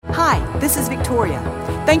This is Victoria.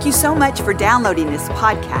 Thank you so much for downloading this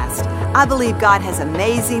podcast. I believe God has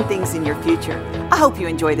amazing things in your future. I hope you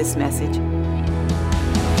enjoy this message.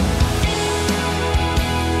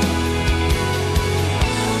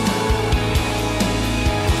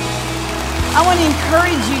 I want to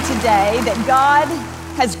encourage you today that God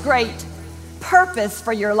has great purpose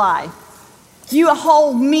for your life. You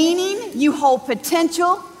hold meaning, you hold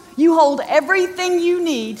potential, you hold everything you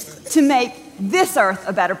need to make this earth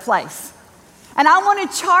a better place. And I want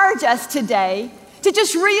to charge us today to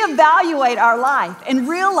just reevaluate our life and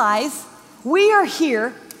realize we are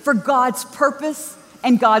here for God's purpose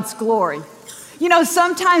and God's glory. You know,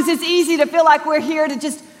 sometimes it's easy to feel like we're here to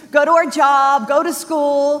just go to our job, go to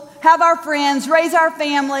school, have our friends, raise our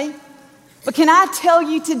family. But can I tell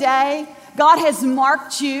you today, God has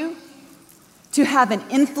marked you to have an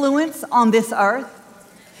influence on this earth.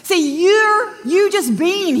 See, you just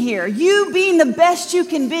being here, you being the best you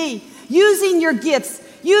can be, using your gifts,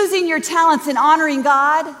 using your talents and honoring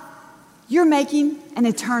God, you're making an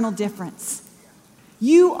eternal difference.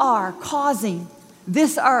 You are causing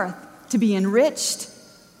this earth to be enriched,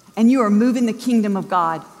 and you are moving the kingdom of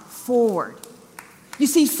God forward. You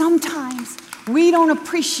see, sometimes we don't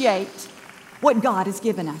appreciate what God has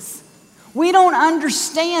given us. We don't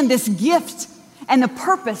understand this gift and the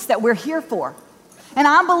purpose that we're here for. And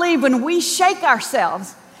I believe when we shake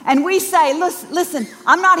ourselves and we say, listen,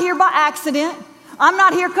 I'm not here by accident. I'm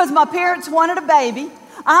not here because my parents wanted a baby.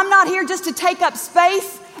 I'm not here just to take up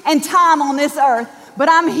space and time on this earth, but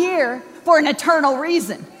I'm here for an eternal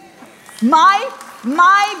reason.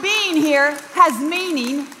 My being here has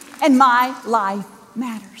meaning, and my life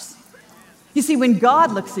matters. You see, when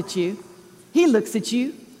God looks at you, He looks at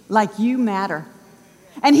you like you matter.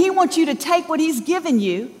 And He wants you to take what He's given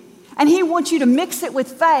you, and He wants you to mix it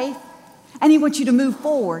with faith, and He wants you to move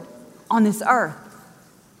forward on this earth.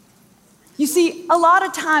 You see, a lot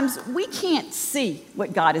of times we can't see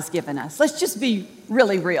what God has given us. Let's just be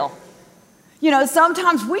really real. You know,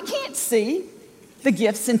 sometimes we can't see the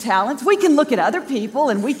gifts and talents. We can look at other people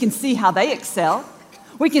and we can see how they excel.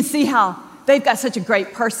 We can see how they've got such a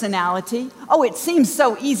great personality. Oh, it seems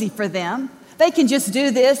so easy for them. They can just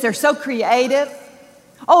do this. They're so creative.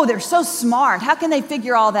 Oh, they're so smart. How can they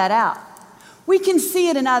figure all that out? We can see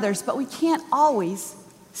it in others, but we can't always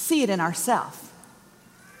see it in ourselves.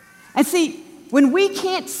 And see, when we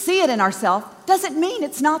can't see it in ourselves, doesn't mean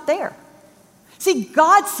it's not there. See,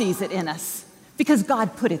 God sees it in us because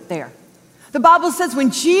God put it there. The Bible says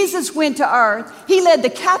when Jesus went to earth, He led the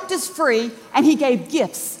captives free and He gave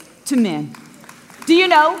gifts to men. Do you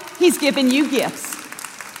know He's given you gifts?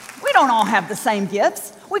 We don't all have the same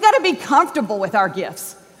gifts. We got to be comfortable with our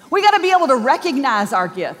gifts. We got to be able to recognize our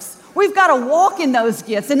gifts. We've got to walk in those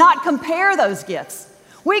gifts and not compare those gifts.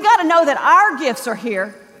 We got to know that our gifts are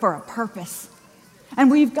here for a purpose. And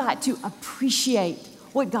we've got to appreciate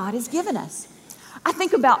what God has given us. I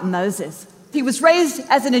think about Moses. He was raised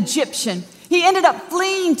as an Egyptian. He ended up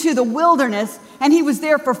fleeing to the wilderness, and he was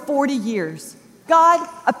there for 40 years. God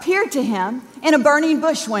appeared to him in a burning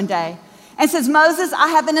bush one day and says, Moses, I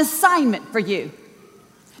have an assignment for you.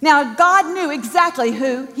 Now, God knew exactly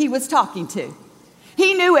who He was talking to.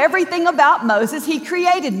 He knew everything about Moses. He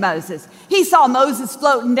created Moses. He saw Moses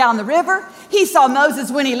floating down the river. He saw Moses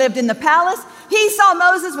when he lived in the palace. He saw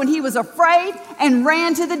Moses when he was afraid and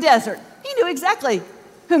ran to the desert. He knew exactly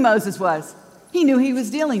who Moses was. He knew who he was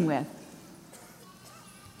dealing with.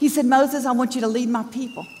 He said, Moses, I want you to lead my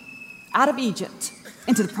people out of Egypt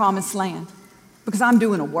into the promised land because I'm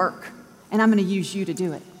doing a work and I'm going to use you to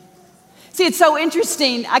do it. See, it's so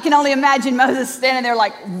interesting. I can only imagine Moses standing there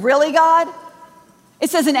like, really, God? It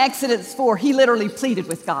says in Exodus 4, he literally pleaded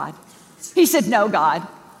with God. He said, no, God,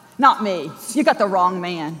 not me. You got the wrong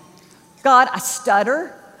man. God, I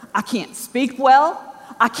stutter. I can't speak well.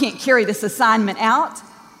 I can't carry this assignment out.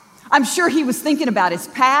 I'm sure he was thinking about his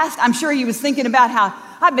past. I'm sure he was thinking about how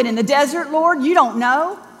I've been in the desert, Lord. You don't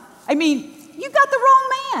know. I mean, you got the wrong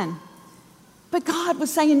man. But God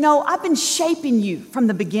was saying, no, I've been shaping you from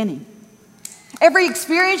the beginning. Every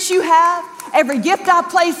experience you have, every gift I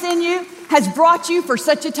place in you has brought you for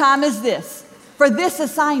such a time as this, for this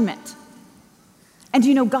assignment. And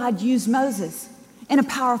you know, God used Moses in a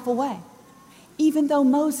powerful way, even though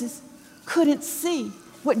Moses couldn't see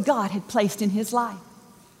what God had placed in his life.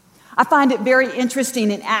 I find it very interesting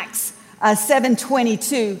in Acts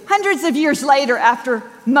 7:22. Hundreds of years later, after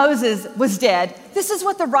Moses was dead, this is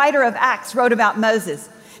what the writer of Acts wrote about Moses.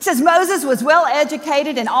 It says, Moses was well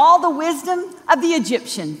educated in all the wisdom of the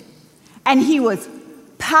Egyptian, and he was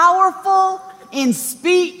powerful in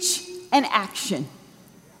speech and action.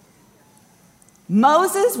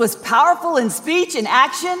 Moses was powerful in speech and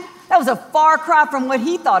action. That was a far cry from what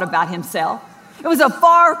he thought about himself. It was a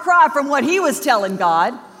far cry from what he was telling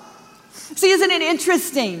God. See, isn't it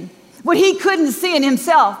interesting? What he couldn't see in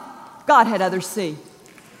himself, God had others see.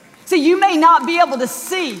 See, you may not be able to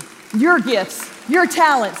see your gifts, your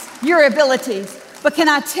talents, your abilities, but can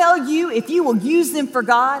I tell you, if you will use them for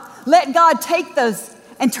God, let God take those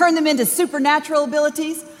and turn them into supernatural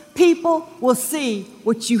abilities, people will see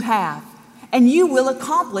what you have, and you will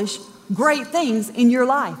accomplish great things in your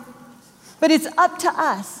life. But it's up to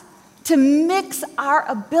us to mix our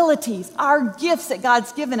abilities, our gifts that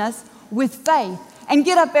God's given us, with faith, and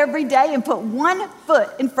get up every day and put one foot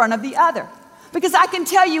in front of the other. Because I can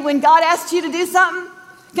tell you, when God asks you to do something,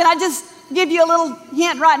 can I just give you a little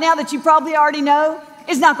hint right now that you probably already know?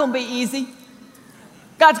 It's not going to be easy.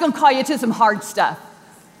 God's going to call you to some hard stuff.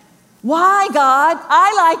 Why, God?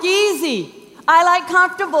 I like easy. I like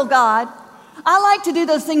comfortable, God. I like to do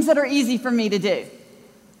those things that are easy for me to do.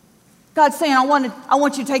 God's saying, I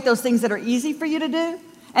want you to take those things that are easy for you to do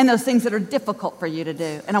and those things that are difficult for you to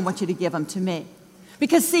do, and I want you to give them to me.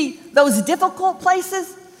 Because see, those difficult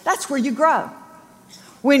places, that's where you grow.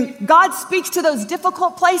 When God speaks to those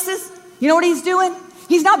difficult places, you know what he's doing?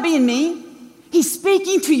 He's not being mean. He's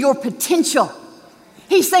speaking to your potential.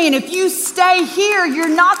 He's saying, if you stay here,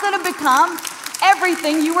 you're not going to become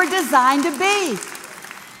everything you were designed to be.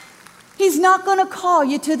 He's not going to call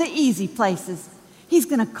you to the easy places. He's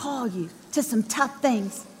going to call you to some tough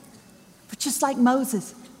things. But just like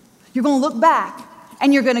Moses, you're going to look back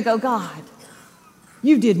and you're going to go, God,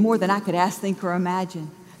 you did more than I could ask, think, or imagine.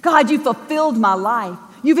 God, you fulfilled my life.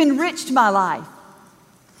 You've enriched my life.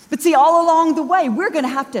 But see, all along the way, we're going to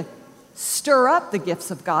have to stir up the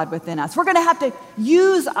gifts of God within us. We're going to have to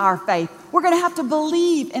use our faith. We're going to have to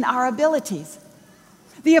believe in our abilities.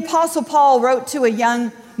 The Apostle Paul wrote to a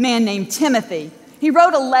young man named Timothy. He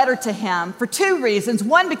wrote a letter to him for two reasons.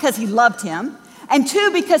 One, because he loved him, and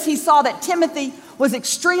two, because he saw that Timothy was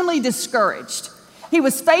extremely discouraged. He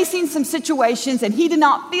was facing some situations, and he did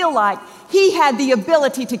not feel like he had the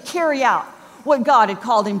ability to carry out what God had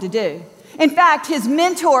called him to do. In fact, his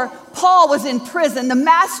mentor, Paul, was in prison, the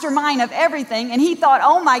mastermind of everything, and he thought,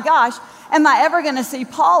 oh my gosh, am I ever going to see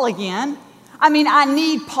Paul again? I mean, I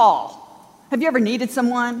need Paul. Have you ever needed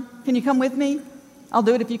someone? Can you come with me? I'll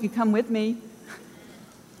do it if you can come with me.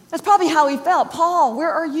 That's probably how he felt. Paul,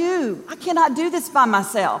 where are you? I cannot do this by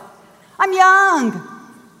myself. I'm young.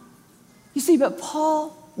 You see, but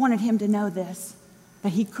Paul wanted him to know this, that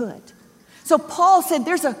he could. So Paul said,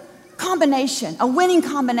 there's a combination, a winning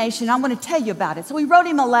combination. I want to tell you about it. So he wrote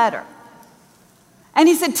him a letter. And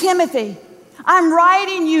he said, Timothy, I'm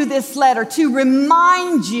writing you this letter to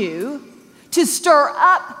remind you to stir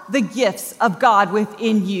up the gifts of God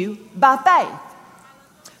within you by faith.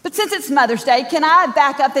 But since it's Mother's Day, can I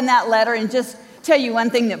back up in that letter and just tell you one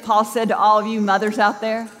thing that Paul said to all of you mothers out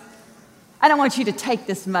there? I don't want you to take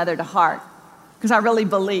this mother to heart, because I really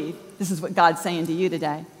believe this is what God's saying to you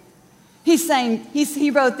today. He's saying, he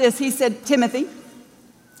wrote this, he said, Timothy,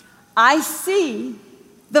 I see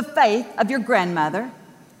the faith of your grandmother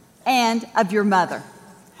and of your mother.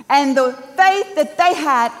 And the faith that they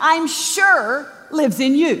had, I'm sure, lives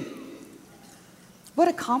in you. What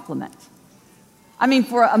a compliment. I mean,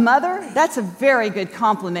 for a mother, that's a very good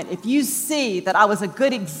compliment. If you see that I was a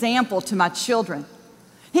good example to my children.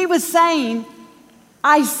 He was saying,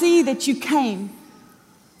 I see that you came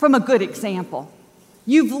from a good example.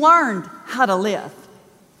 You've learned how to live.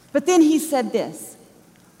 But then he said this,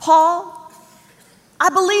 Paul, I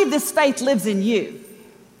believe this faith lives in you.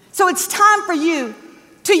 So it's time for you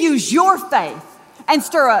to use your faith and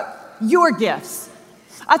stir up your gifts.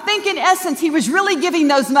 I think in essence, he was really giving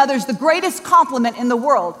those mothers the greatest compliment in the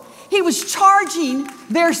world. He was charging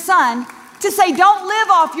their son to say, don't live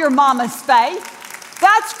off your mama's faith.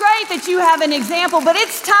 That's great that you have an example, but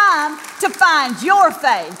it's time to find your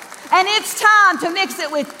faith. And it's time to mix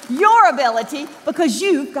it with your ability, because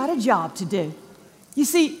you've got a job to do. You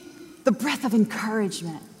see, the breath of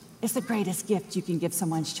encouragement is the greatest gift you can give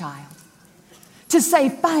someone's child. To say,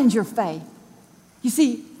 find your faith. You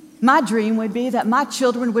see, my dream would be that my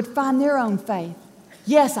children would find their own faith.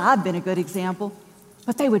 Yes, I've been a good example,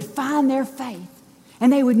 but they would find their faith,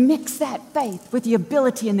 and they would mix that faith with the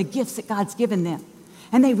ability and the gifts that God's given them.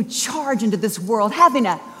 And they would charge into this world, having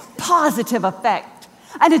a positive effect,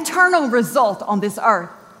 an eternal result on this earth.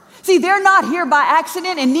 See, they're not here by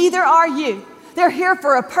accident, and neither are you. They're here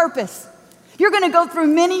for a purpose. You're going to go through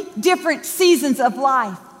many different seasons of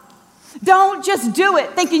life. Don't just do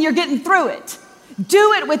it thinking you're getting through it.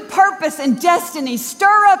 Do it with purpose and destiny.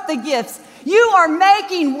 Stir up the gifts. You are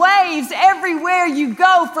making waves everywhere you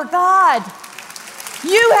go for God.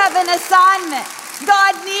 You have an assignment.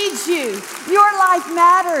 God needs you. Your life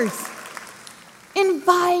matters.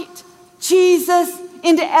 Invite Jesus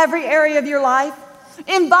into every area of your life.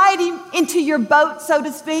 Invite him into your boat, so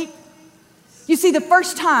to speak. You see, the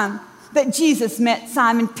first time that Jesus met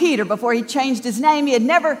Simon Peter before he changed his name, he had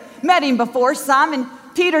never met him before. Simon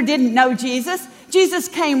Peter didn't know Jesus. Jesus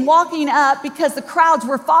came walking up because the crowds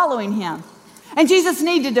were following him. And Jesus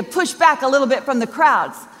needed to push back a little bit from the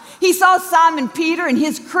crowds. He saw Simon Peter and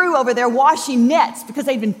his crew over there washing nets because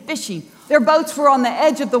they'd been fishing. Their boats were on the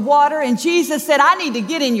edge of the water, and Jesus said, I need to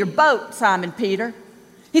get in your boat, Simon Peter.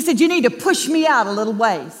 He said, you need to push me out a little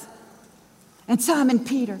ways. And Simon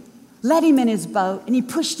Peter let him in his boat, and he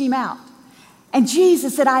pushed him out. And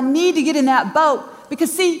Jesus said, I need to get in that boat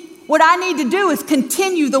because, see, what I need to do is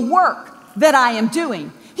continue the work that I am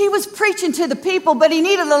doing. He was preaching to the people, but he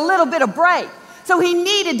needed a little bit of break. So he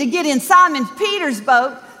needed to get in Simon Peter's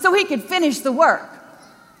boat so he could finish the work.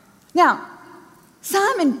 Now,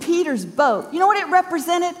 Simon Peter's boat, you know what it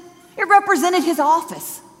represented? It represented his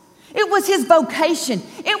office. It was his vocation.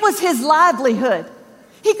 It was his livelihood.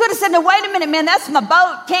 He could have said, no, wait a minute, man, that's my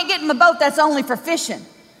boat. Can't get in my boat. That's only for fishing.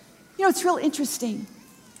 You know, it's real interesting.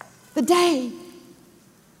 The day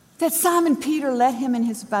that Simon Peter let him in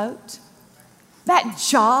his boat, that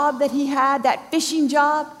job that he had, that fishing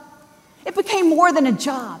job, it became more than a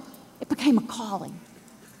job. It became a calling.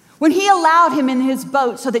 When he allowed him in his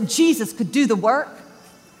boat so that Jesus could do the work,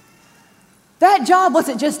 that job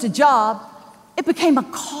wasn't just a job. It became a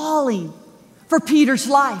calling for Peter's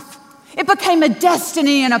life. It became a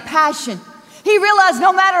destiny and a passion. He realized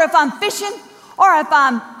no matter if I'm fishing or if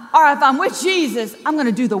I'm with Jesus, I'm going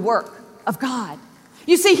to do the work of God.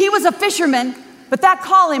 You see, he was a fisherman, but that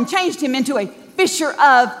calling changed him into a fisher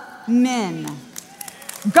of men.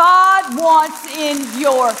 God wants in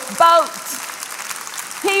your boat.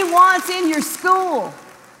 He wants in your school.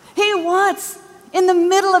 He wants in the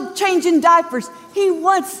middle of changing diapers. He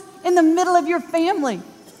wants in the middle of your family.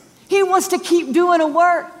 He wants to keep doing a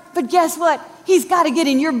work. But guess what? He's got to get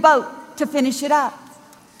in your boat to finish it up.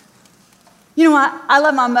 You know what? I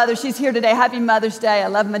love my mother. She's here today. Happy Mother's Day. I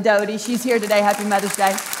love my Dodie. She's here today. Happy Mother's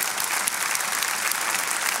Day.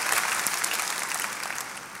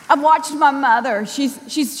 I've watched my mother.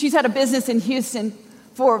 She's had a business in Houston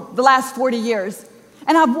for the last 40 years.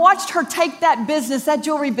 And I've watched her take that business, that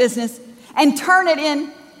jewelry business, and turn it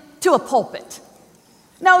into a pulpit.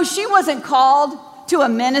 No, she wasn't called to a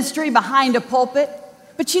ministry behind a pulpit.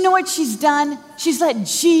 But you know what she's done? She's let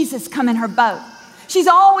Jesus come in her boat. She's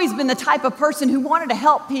always been the type of person who wanted to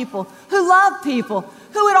help people, who loved people,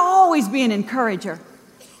 who would always be an encourager.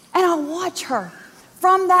 And I watch her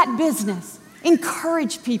from that business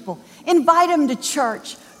encourage people, invite them to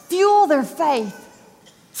church, fuel their faith.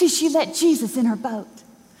 See, she let Jesus in her boat.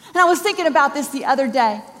 And I was thinking about this the other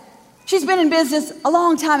day. She's been in business a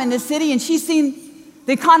long time in this city, and she's seen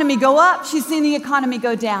the economy go up. She's seen the economy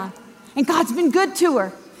go down. And God's been good to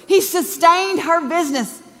her. He sustained her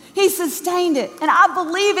business. He sustained it. And I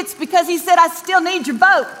believe it's because he said, I still need your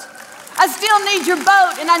boat. I still need your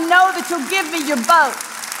boat, and I know that you'll give me your boat.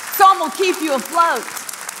 So I'm going to keep you afloat.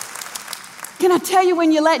 Can I tell you,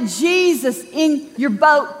 when you let Jesus in your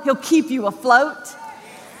boat, he'll keep you afloat.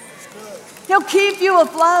 He'll keep you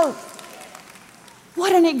afloat.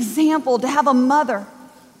 What an example to have a mother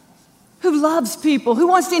who loves people, who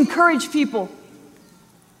wants to encourage people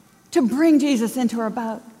to bring Jesus into her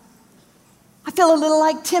boat. I feel a little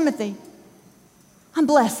like Timothy. I'm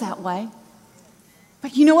blessed that way.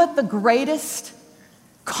 But you know what the greatest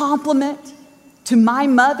compliment to my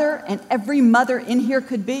mother and every mother in here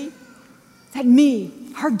could be? That me,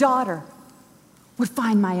 her daughter, would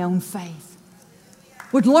find my own faith.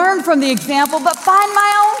 Would learn from the example, but find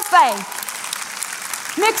my own faith.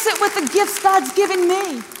 Mix it with the gifts God's given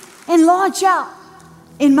me and launch out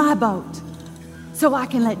in my boat so I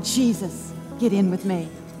can let Jesus get in with me.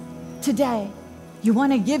 Today, you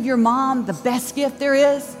want to give your mom the best gift there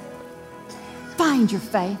is? Find your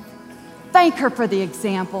faith. Thank her for the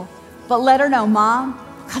example, but let her know, Mom,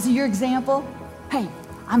 because of your example, hey,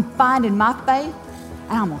 I'm finding my faith,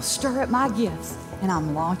 and I'm going to stir up my gifts, and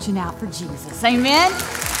I'm launching out for Jesus. Amen?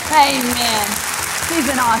 Amen. He's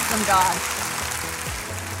an awesome God.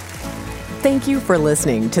 Thank you for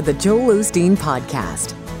listening to the Joel Osteen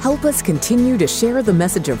Podcast. Help us continue to share the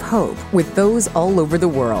message of hope with those all over the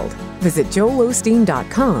world. Visit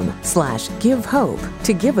joelosteen.com/give hope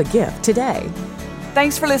to give a gift today.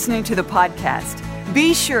 Thanks for listening to the podcast.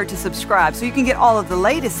 Be sure to subscribe so you can get all of the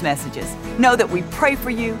latest messages. Know that we pray for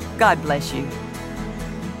you. God bless you.